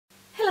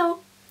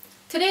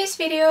Today's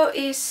video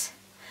is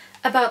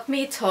about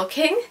me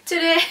talking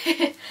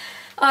today.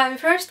 I'm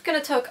first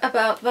gonna talk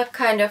about what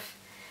kind of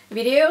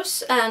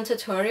videos and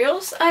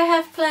tutorials I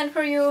have planned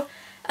for you,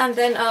 and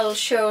then I'll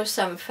show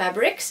some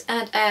fabrics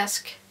and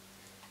ask.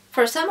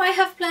 For some I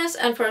have plans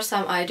and for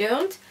some I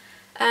don't.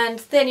 And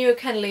then you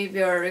can leave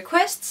your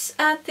requests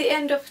at the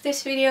end of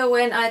this video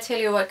when I tell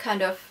you what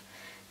kind of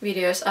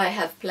videos I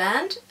have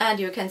planned, and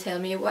you can tell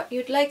me what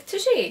you'd like to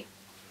see.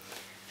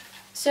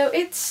 So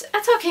it's a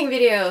talking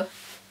video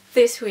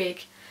this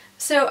week.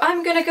 So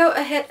I'm gonna go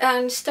ahead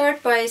and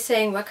start by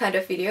saying what kind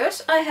of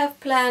videos I have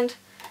planned.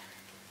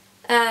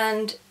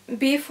 And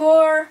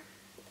before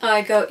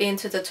I go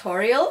into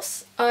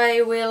tutorials,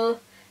 I will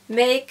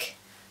make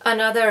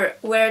another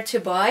where to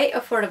buy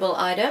affordable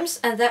items,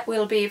 and that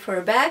will be for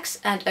bags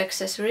and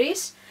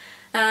accessories.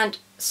 And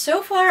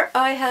so far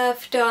I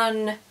have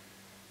done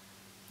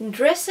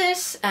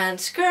dresses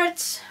and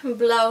skirts,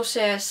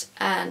 blouses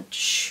and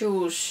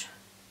shoes,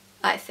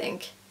 I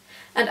think.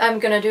 And I'm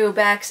gonna do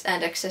bags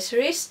and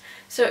accessories.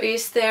 So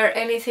is there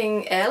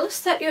anything else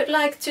that you'd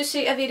like to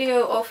see a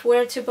video of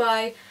where to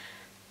buy?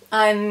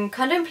 I'm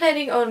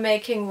contemplating on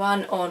making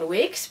one on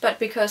wigs, but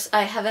because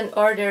I haven't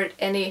ordered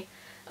any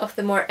of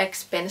the more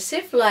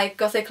expensive, like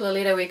Gothic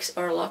Lolita wigs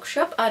or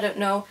Lockshop, I don't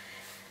know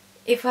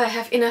if I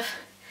have enough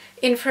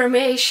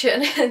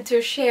information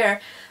to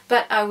share,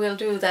 but I will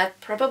do that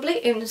probably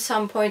in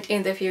some point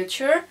in the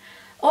future.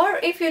 Or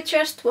if you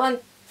just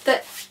want the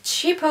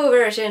cheapo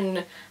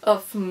version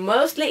of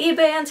mostly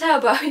eBay and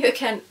Taobao, you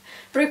can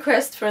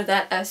request for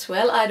that as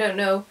well. I don't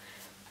know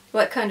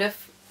what kind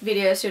of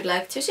videos you'd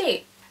like to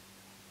see.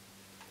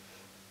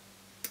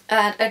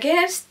 And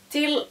again,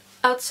 still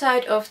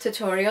outside of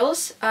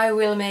tutorials, I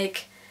will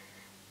make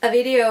a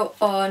video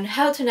on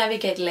how to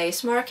navigate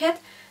Lace Market.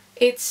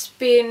 It's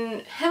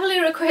been heavily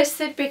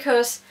requested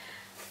because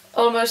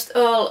almost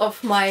all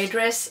of my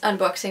dress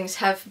unboxings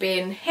have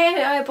been,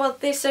 hey, I bought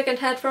this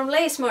secondhand from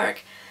Lacemark.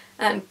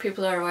 And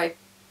people are like,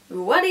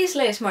 what is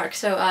Lacemark?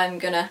 So I'm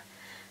gonna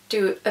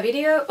do a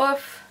video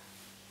of,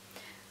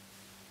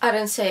 I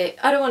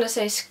don't want to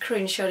say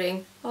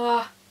screenshotting.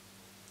 I'll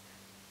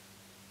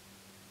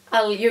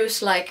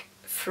use like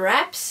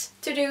fraps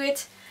to do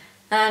it,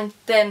 and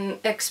then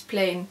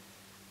explain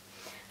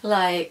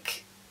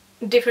like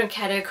different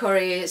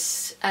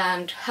categories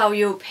and how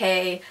you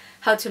pay,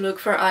 how to look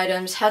for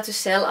items, how to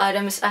sell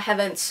items. I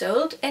haven't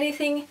sold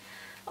anything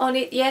on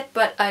it yet,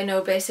 but I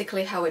know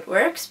basically how it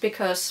works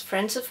because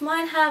friends of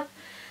mine have,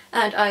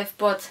 and I've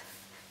bought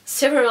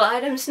several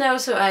items now,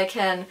 so I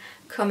can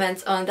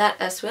comment on that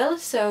as well.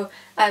 So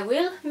I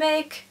will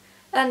make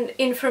an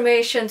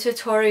information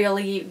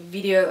tutorial-y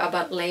video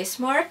about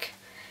Lacemark,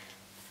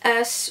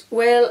 as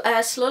well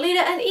as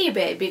Lolita and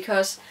eBay,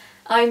 because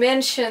I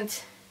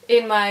mentioned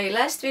in my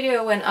last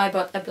video when I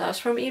bought a blouse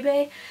from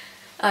eBay,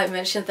 I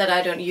mentioned that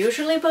I don't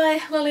usually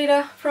buy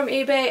Lolita from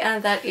eBay,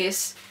 and that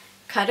is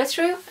kinda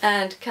true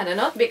and kinda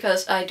not,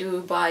 because I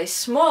do buy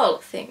small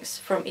things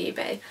from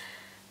eBay.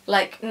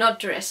 Like,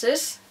 not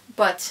dresses,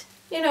 but,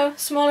 you know,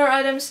 smaller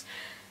items.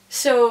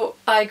 So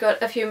I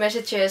got a few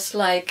messages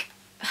like,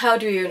 how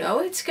do you know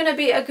it's gonna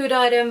be a good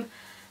item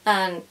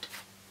and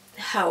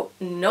how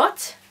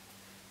not?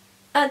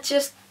 And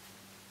just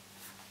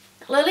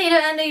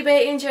Lolita and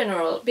eBay in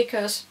general,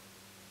 because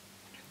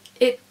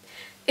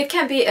it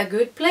can be a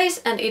good place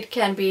and it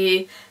can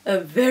be a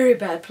very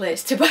bad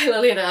place to buy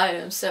Lolita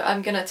items, so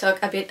I'm gonna talk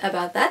a bit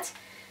about that.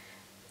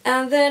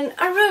 And then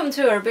a room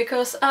tour,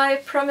 because I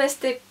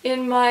promised it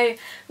in my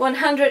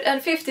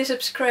 150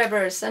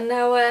 subscribers and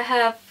now I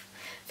have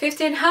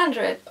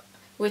 1500,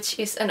 which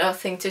is an odd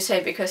thing to say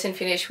because in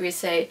Finnish we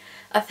say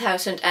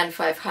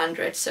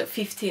 1500, so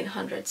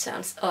 1500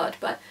 sounds odd,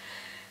 but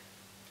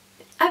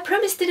I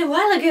promised it a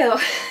while ago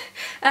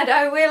and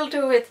I will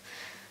do it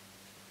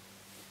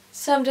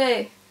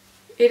someday.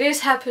 It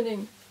is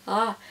happening.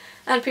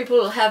 And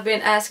people have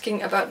been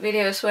asking about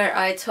videos where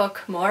I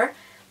talk more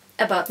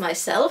about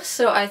myself,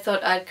 so I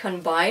thought I'd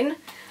combine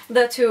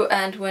the two,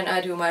 and when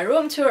I do my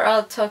room tour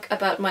I'll talk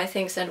about my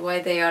things and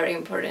why they are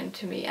important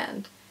to me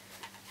and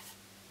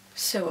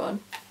so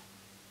on.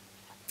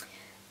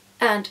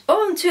 And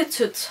on to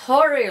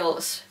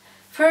tutorials.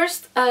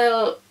 First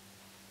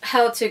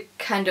how to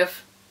kind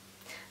of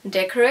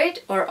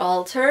decorate or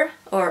alter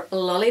or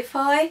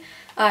lollify.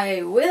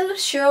 I will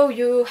show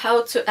you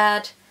how to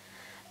add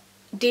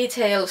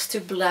details to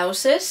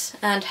blouses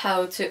and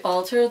how to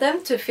alter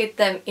them to fit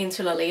them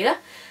into Lolita,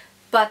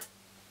 but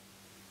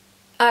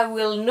I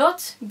will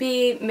not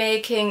be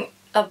making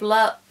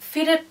a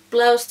fitted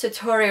blouse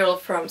tutorial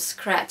from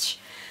scratch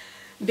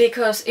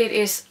because it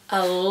is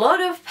a lot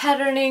of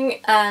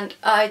patterning and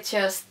I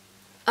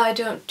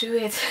don't do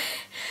it.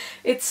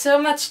 It's so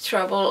much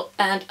trouble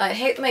and I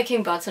hate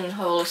making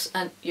buttonholes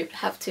and you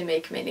have to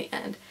make many,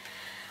 and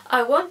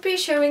I won't be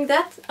showing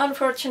that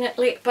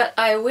unfortunately, but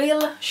I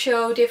will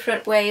show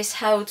different ways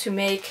how to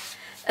make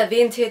a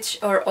vintage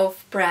or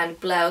off-brand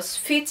blouse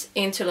fit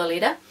into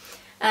Lolita,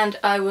 and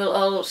I will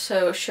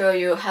also show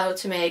you how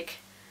to make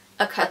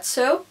a cut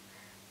sew,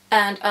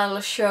 and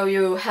I'll show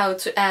you how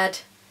to add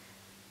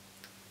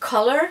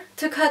color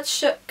to cut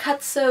so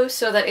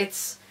that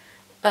it's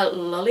a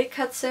lolly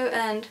cutso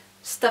and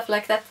stuff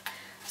like that.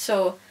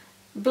 So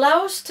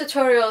blouse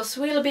tutorials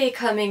will be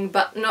coming,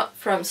 but not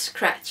from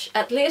scratch.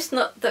 At least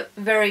not the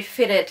very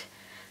fitted,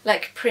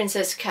 like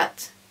princess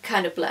cut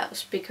kind of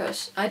blouse,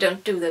 because I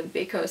don't do them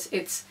because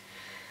it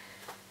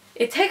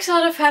takes a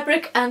lot of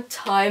fabric and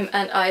time,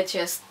 and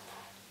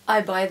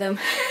I buy them.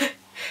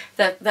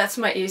 That's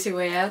my easy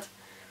way out.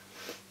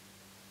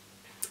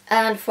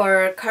 And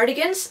for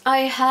cardigans,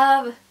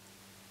 I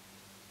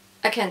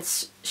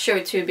can't show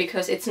it to you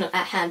because it's not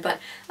at hand, but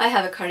I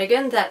have a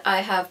cardigan that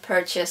I have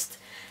purchased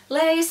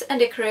lace and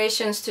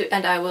decorations to,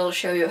 and I will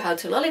show you how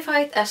to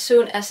lollify it as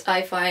soon as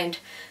I find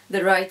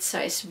the right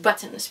size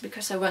buttons,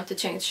 because I want to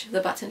change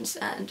the buttons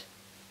and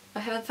I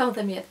haven't found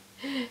them yet.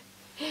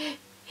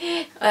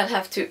 I'll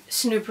have to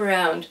snoop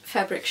around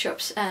fabric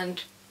shops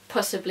and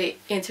possibly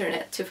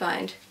internet to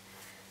find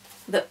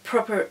the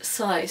proper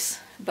size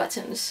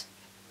buttons.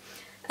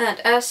 And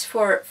as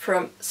for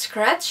from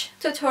scratch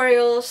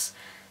tutorials,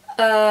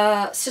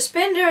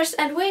 suspenders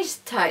and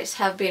waist ties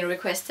have been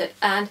requested,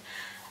 and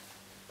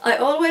I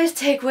always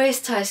take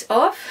waist ties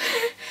off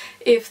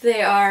if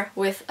they are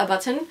with a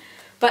button,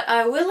 but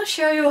I will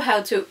show you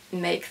how to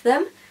make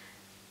them,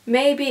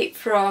 maybe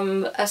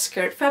from a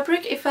skirt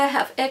fabric if I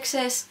have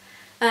excess,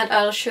 and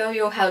I'll show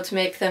you how to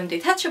make them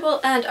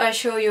detachable, and I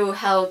show you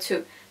how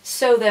to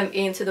sew them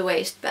into the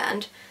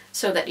waistband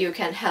so that you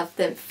can have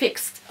them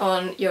fixed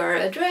on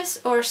your dress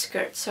or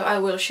skirt. So I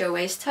will show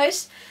waist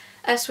ties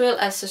as well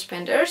as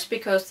suspenders,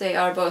 because they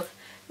are both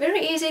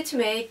very easy to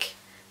make.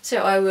 So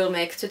I will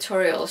make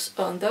tutorials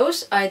on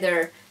those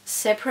either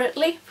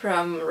separately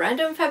from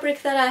random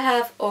fabric that I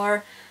have,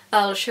 or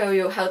I'll show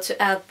you how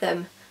to add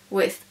them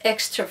with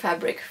extra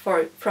fabric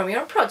from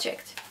your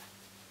project.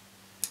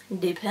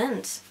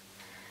 Depends.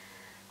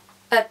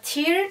 A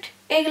tiered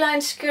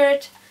A-line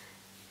skirt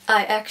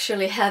I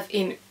actually have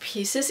in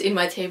pieces in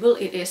my table.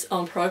 It is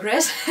on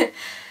progress.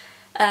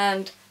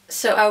 And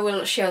so I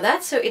will show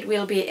that. So it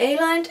will be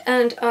A-lined,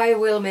 and I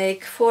will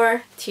make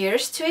 4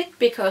 tiers to it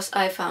because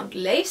I found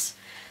lace.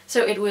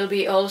 So it will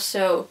be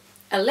also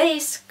a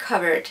lace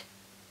covered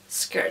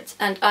skirt.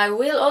 And I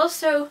will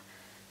also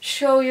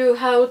show you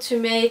how to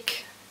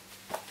make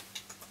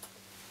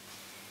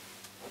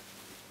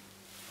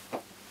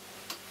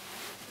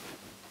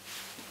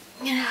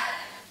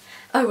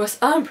I was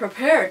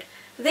unprepared.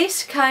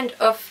 This kind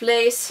of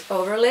lace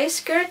overlay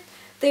skirt.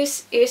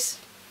 This is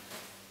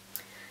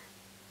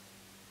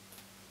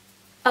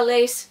a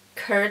lace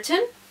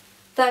curtain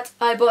that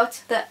I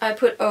bought, that I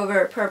put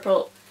over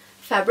purple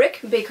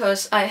fabric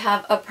because I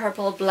have a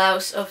purple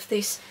blouse of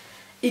this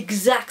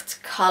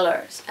exact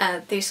colors,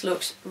 and this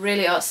looks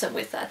really awesome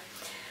with that.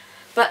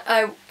 But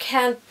I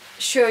can't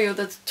show you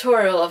the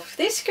tutorial of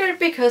this skirt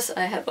because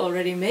I have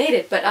already made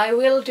it, but I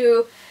will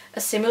do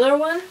a similar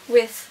one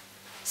with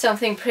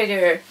something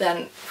prettier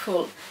than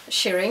full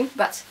shirring,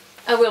 but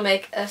I will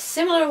make a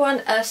similar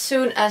one as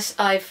soon as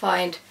I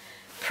find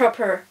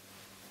proper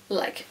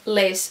like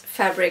lace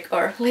fabric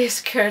or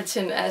lace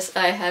curtain as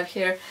I have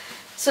here.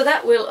 So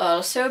that will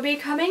also be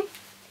coming.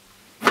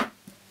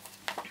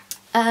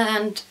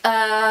 And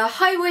a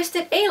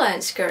high-waisted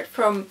A-line skirt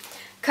from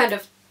kind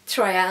of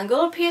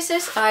triangle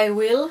pieces. I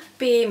will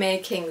be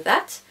making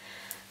that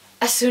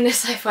as soon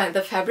as I find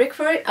the fabric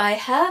for it. I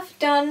have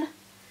done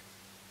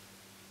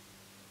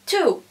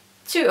two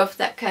of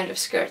that kind of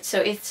skirt, so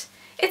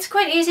it's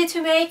quite easy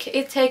to make.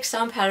 It takes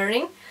some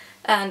patterning.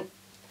 And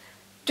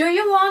do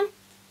you want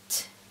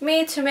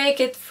me to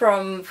make it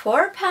from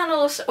 4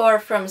 panels or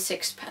from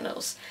 6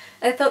 panels?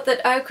 I thought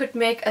that I could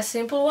make a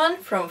simple one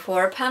from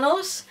 4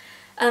 panels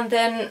and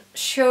then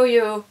show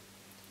you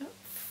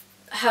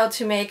how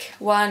to make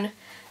one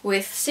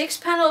with 6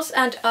 panels,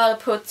 and I'll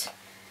put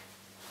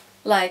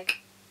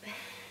like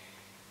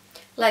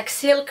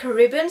silk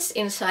ribbons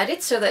inside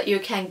it so that you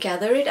can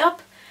gather it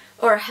up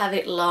or have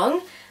it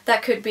long.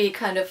 That could be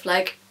kind of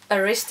like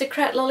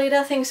aristocrat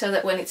Lolita thing, so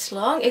that when it's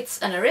long it's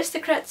an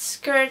aristocrat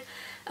skirt,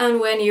 and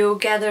when you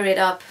gather it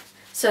up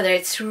so that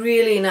it's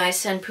really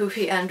nice and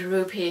poofy and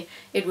droopy,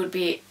 it would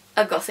be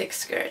a gothic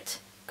skirt,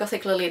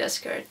 gothic Lolita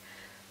skirt.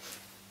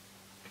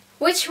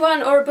 Which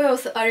one or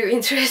both are you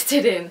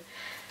interested in?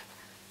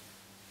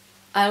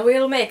 I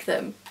will make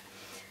them.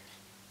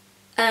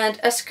 And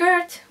a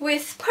skirt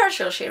with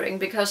partial shirring,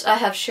 because I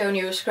have shown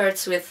you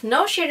skirts with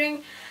no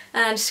shirring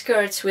and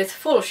skirts with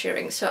full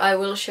shirring, so I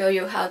will show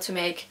you how to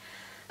make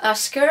a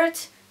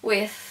skirt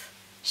with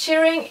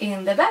shirring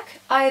in the back,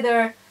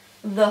 either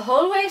the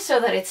whole way so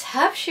that it's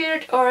half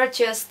shirred or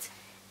just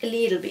a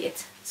little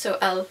bit. So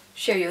I'll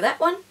show you that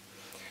one.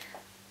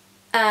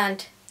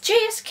 And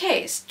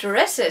GSK's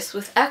dresses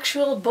with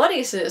actual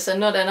bodices and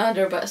not an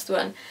underbust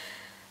one.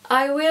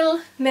 I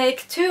will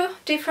make 2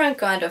 different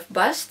kind of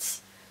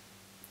busts.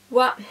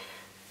 What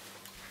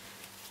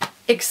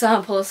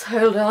examples,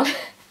 hold on.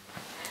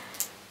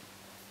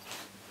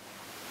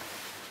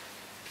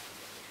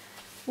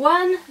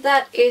 One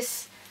that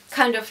is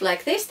kind of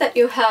like this, that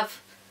you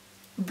have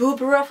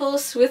boob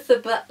ruffles with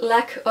the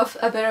lack of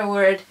a better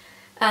word,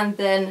 and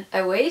then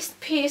a waist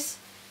piece,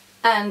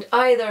 and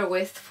either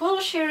with full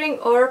shearing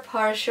or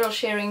partial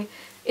shearing.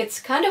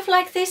 It's kind of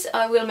like this.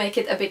 I will make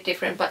it a bit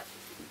different, but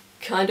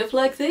kind of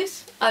like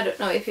this. I don't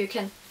know if you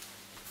can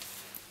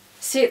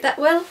see it that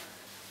well.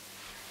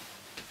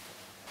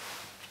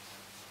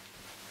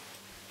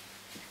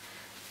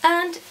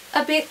 And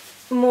a bit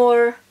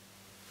more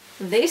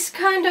this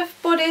kind of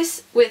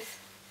bodice with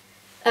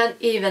an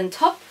even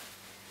top,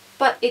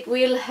 but it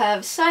will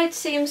have side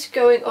seams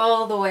going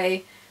all the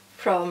way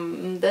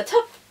from the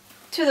top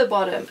to the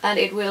bottom, and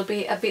it will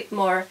be a bit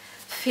more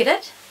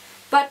fitted,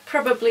 but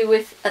probably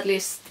with at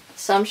least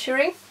some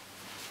shearing.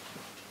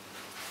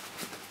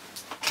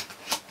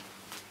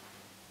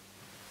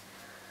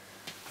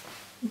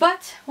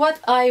 But what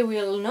I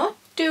will not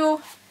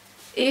do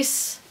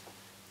is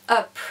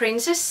a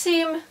princess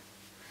seam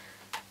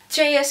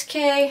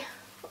JSK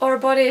or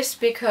bodice,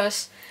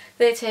 because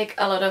they take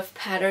a lot of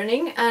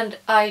patterning, and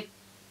I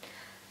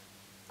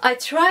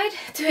tried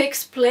to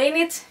explain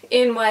it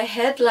in my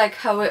head like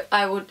how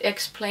I would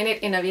explain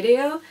it in a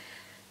video,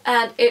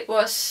 and it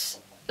was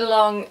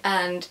long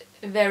and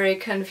very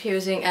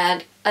confusing,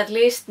 and at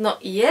least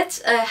not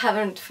yet I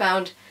haven't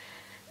found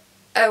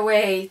a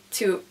way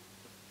to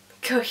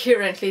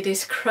coherently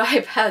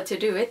describe how to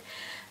do it,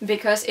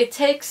 because it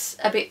takes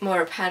a bit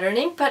more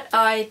patterning. But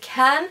I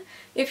can,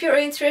 if you're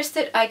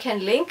interested, I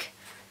can link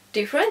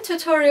different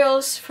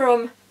tutorials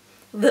from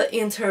the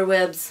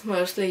interwebs,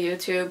 mostly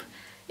YouTube,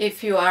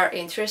 if you are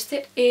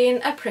interested in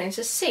a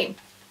princess seam.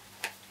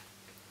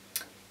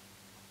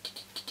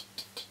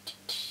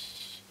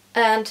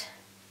 And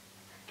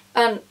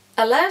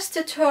a last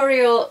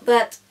tutorial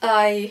that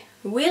I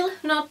will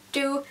not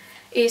do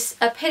is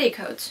a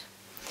petticoat,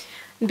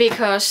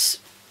 because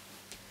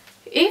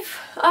if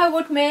I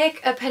would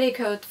make a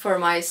petticoat for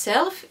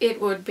myself,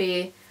 it would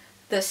be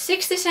the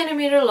 60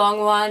 centimeter long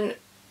one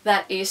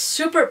that is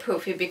super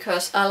poofy,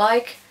 because I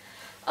like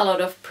a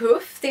lot of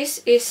poof.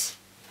 This is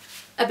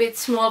a bit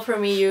small for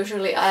me.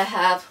 Usually I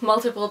have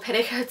multiple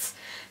petticoats,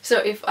 so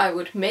if I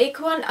would make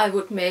one, I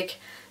would make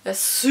a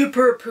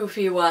super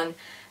poofy one,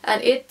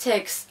 and it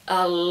takes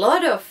a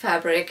lot of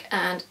fabric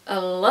and a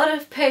lot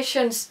of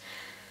patience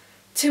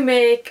to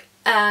make,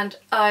 and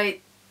I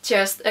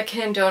just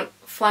again don't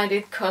find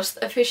it cost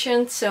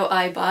efficient, so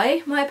I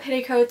buy my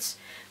petticoats.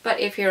 But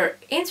if you're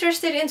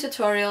interested in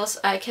tutorials,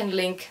 I can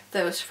link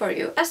those for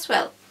you as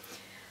well.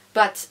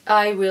 But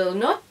I will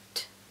not,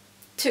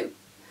 to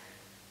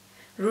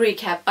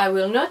recap, I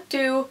will not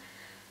do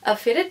a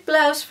fitted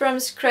blouse from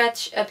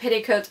scratch, a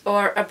petticoat,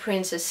 or a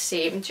princess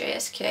seam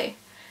JSK.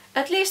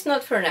 At least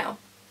not for now.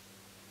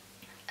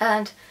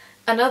 And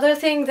another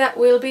thing that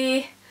will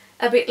be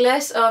a bit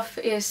less of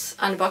is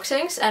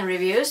unboxings and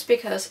reviews,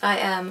 because I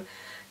am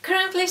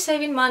currently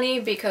saving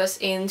money, because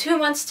in 2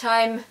 months'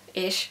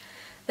 time-ish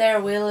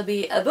there will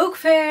be a book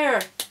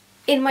fair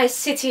in my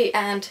city,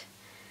 and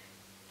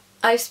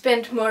I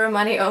spent more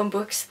money on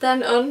books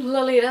than on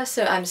Lolita,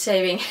 so I'm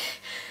saving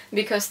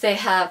because they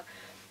have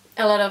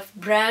a lot of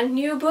brand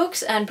new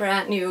books and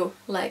brand new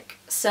like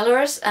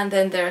sellers, and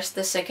then there's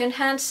the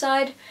second-hand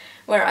side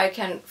where I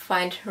can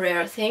find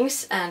rare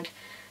things, and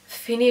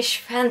Finnish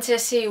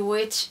fantasy,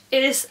 which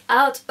is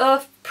out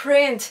of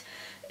print.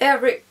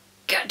 Every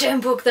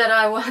goddamn book that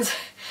I want.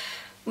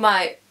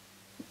 My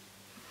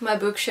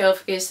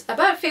bookshelf is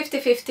about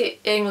 50-50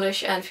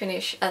 English and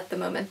Finnish at the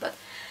moment, but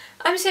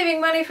I'm saving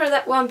money for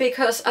that one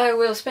because I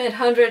will spend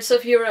hundreds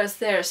of euros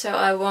there, so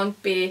I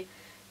won't be,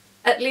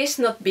 at least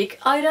not big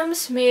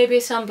items, maybe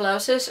some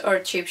blouses or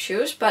cheap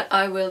shoes, but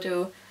I will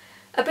do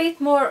a bit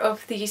more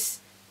of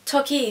these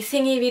talky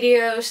thingy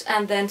videos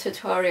and then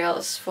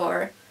tutorials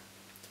for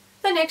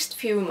the next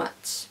few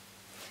months.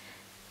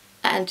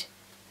 And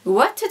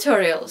what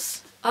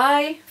tutorials?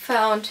 I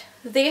found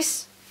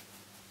this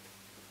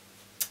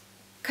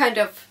kind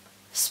of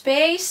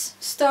space,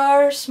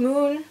 stars,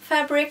 moon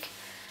fabric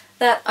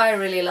that I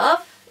really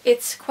love.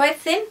 It's quite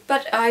thin,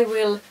 but I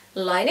will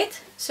line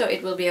it, so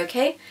it will be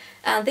okay.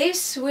 And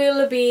this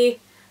will be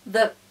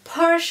the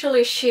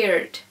partially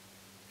sheared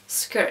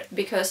skirt,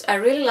 because I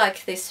really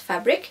like this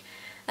fabric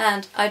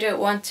and I don't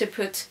want to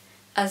put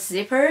a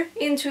zipper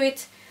into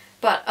it,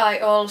 but I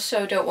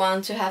also don't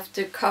want to have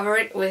to cover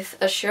it with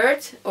a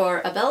shirt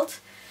or a belt.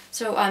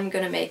 So I'm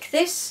gonna make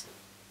this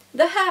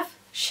the half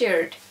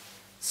sheared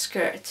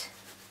skirt.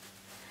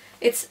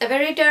 It's a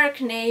very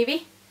dark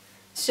navy,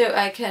 so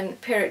I can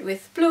pair it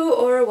with blue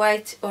or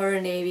white or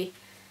navy.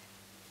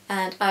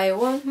 And I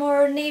want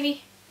more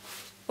navy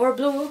or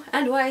blue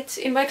and white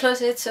in my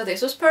closet, so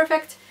this was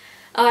perfect.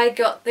 I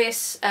got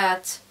this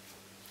at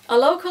a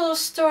local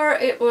store.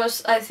 It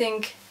was, I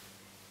think,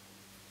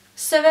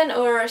 7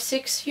 or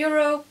 6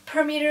 euro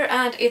per meter,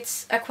 and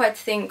it's a quite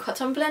thin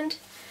cotton blend.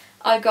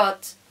 I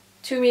got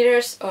 2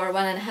 meters or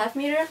 1.5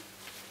 meter.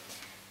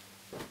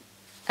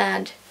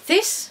 And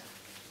this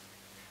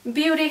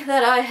beauty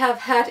that I have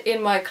had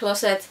in my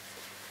closet,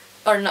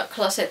 or not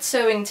closet,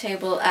 sewing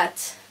table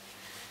at,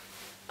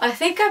 I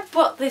think I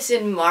bought this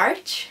in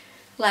March,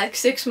 like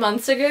 6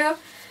 months ago,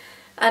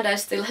 and I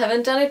still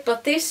haven't done it,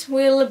 but this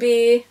will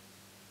be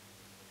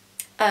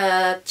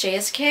a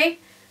JSK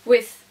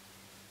with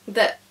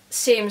the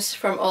seams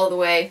from all the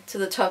way to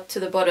the top to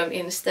the bottom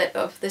instead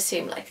of the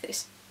seam like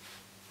this.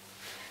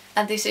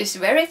 And this is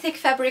very thick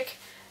fabric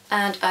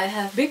and I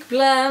have big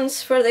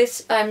plans for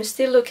this. I'm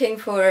still looking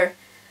for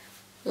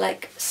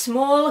like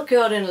small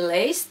golden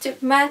lace to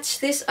match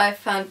this. I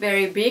found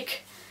very big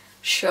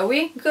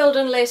showy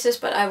golden laces,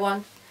 but I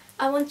want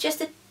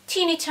just a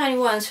teeny tiny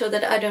one so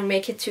that I don't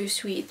make it too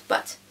sweet.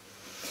 But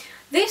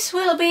this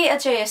will be a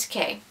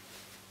JSK.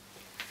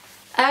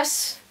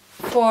 As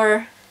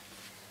for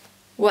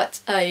what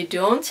I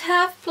don't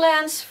have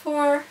plans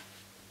for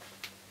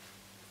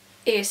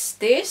is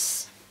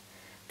this.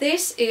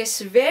 This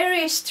is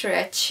very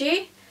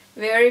stretchy,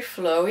 very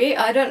flowy.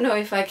 I don't know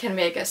if I can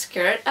make a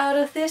skirt out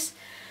of this,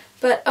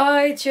 but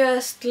I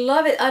just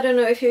love it. I don't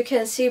know if you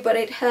can see, but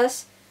it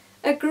has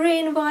a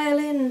green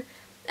violin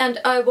and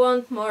I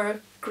want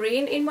more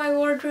green in my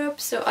wardrobe,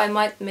 so I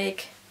might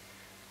make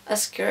a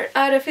skirt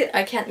out of it.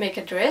 I can't make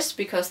a dress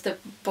because the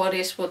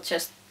bodice will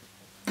just...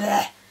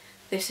 Bleh.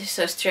 This is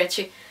so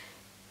stretchy.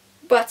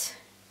 But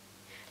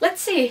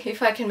let's see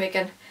if I can make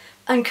an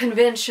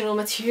unconventional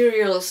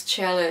materials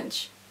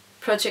challenge.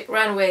 Project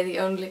Runway,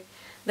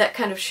 that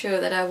kind of show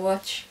that I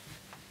watch.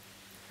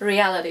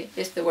 Reality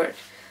is the word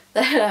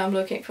that I'm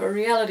looking for.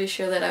 Reality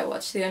show that I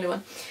watch, the only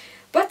one.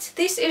 But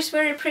this is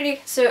very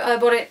pretty, so I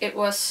bought it. It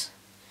was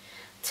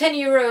 10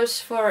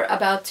 euros for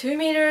about 2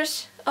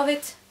 meters of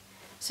it.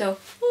 So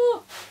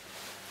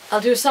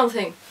I'll do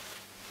something.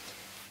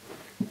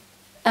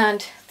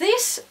 And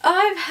this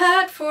I've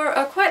had for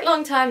a quite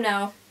long time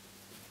now.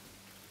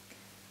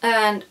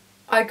 And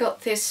I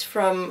got this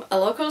from a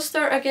local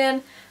store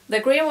again. The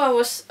green one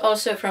was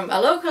also from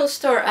a local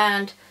store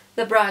and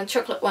the brown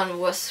chocolate one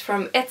was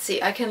from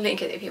Etsy. I can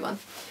link it if you want.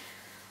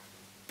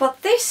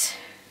 But this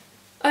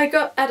I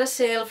got at a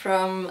sale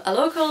from a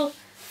local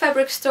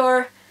fabric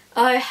store.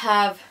 I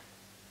have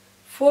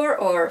 4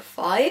 or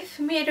 5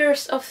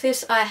 meters of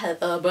this. I have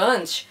a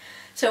bunch.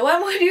 So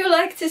when would you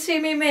like to see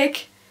me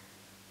make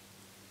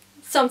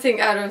something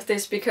out of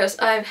this? Because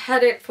I've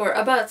had it for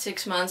about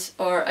 6 months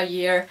or a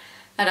year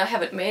and I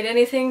haven't made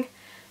anything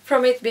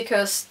from it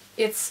because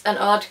it's an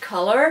odd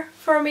color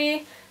for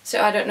me, so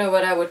I don't know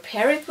what I would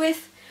pair it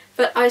with,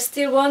 but I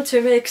still want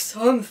to make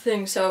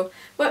something. So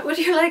what would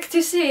you like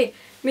to see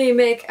me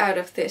make out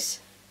of this?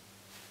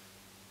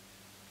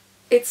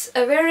 It's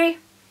a very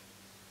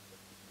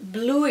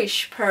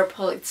bluish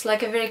purple. It's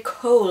like a very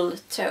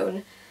cold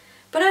tone,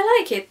 but I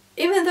like it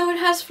even though it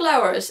has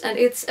flowers and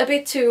it's a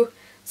bit too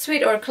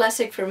sweet or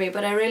classic for me,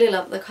 but I really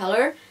love the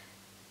color.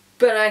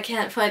 But I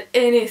can't find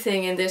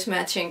anything in this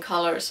matching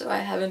color, so I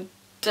haven't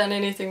done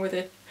anything with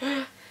it.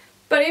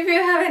 But if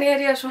you have any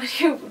ideas what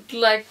you would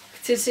like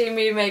to see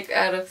me make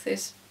out of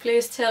this,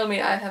 please tell me.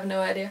 I have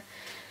no idea.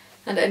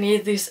 And I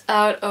need this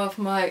out of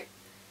my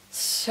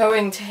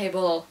sewing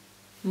table.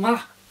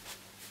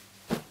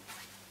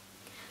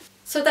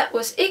 So that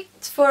was it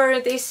for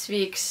this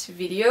week's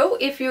video.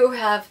 If you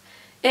have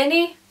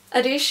any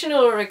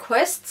additional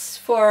requests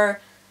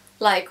for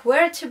like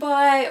where to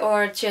buy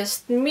or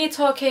just me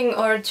talking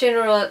or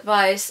general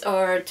advice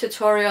or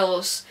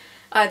tutorials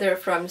either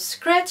from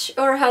scratch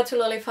or how to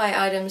lollify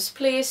items,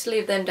 please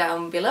leave them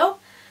down below.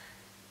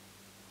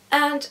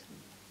 And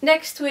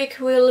next week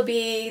will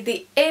be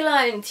the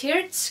A-line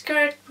tiered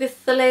skirt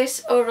with the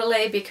lace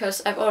overlay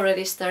because I've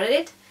already started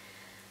it.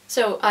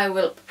 So I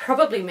will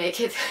probably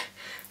make it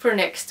for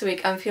next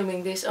week. I'm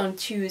filming this on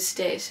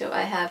Tuesday, so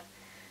I have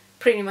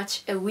pretty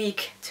much a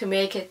week to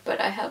make it,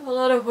 but I have a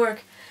lot of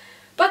work.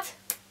 But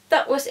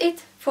that was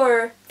it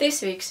for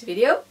this week's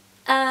video,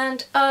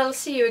 and I'll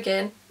see you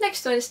again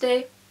next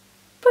Wednesday.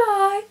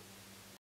 Bye!